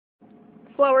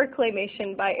Flower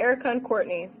Claymation by Erica and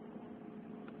Courtney.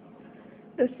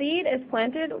 The seed is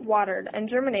planted, watered, and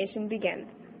germination begins.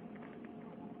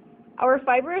 Our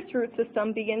fibrous root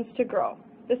system begins to grow.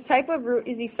 This type of root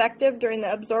is effective during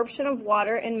the absorption of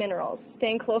water and minerals,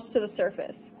 staying close to the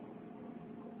surface.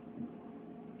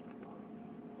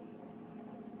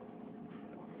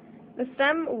 The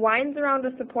stem winds around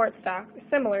a support stalk,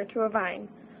 similar to a vine.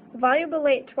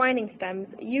 Volubulate twining stems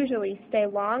usually stay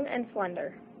long and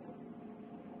slender.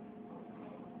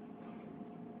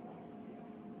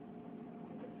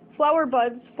 Flower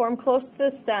buds form close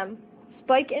to the stem.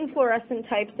 Spike inflorescent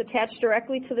types attach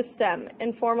directly to the stem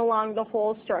and form along the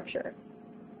whole structure.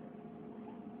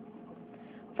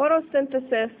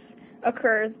 Photosynthesis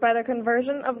occurs by the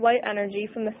conversion of light energy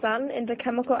from the sun into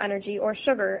chemical energy or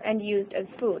sugar and used as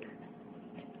food.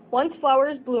 Once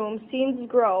flowers bloom, seeds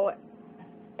grow,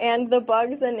 and the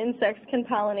bugs and insects can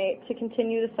pollinate to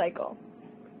continue the cycle.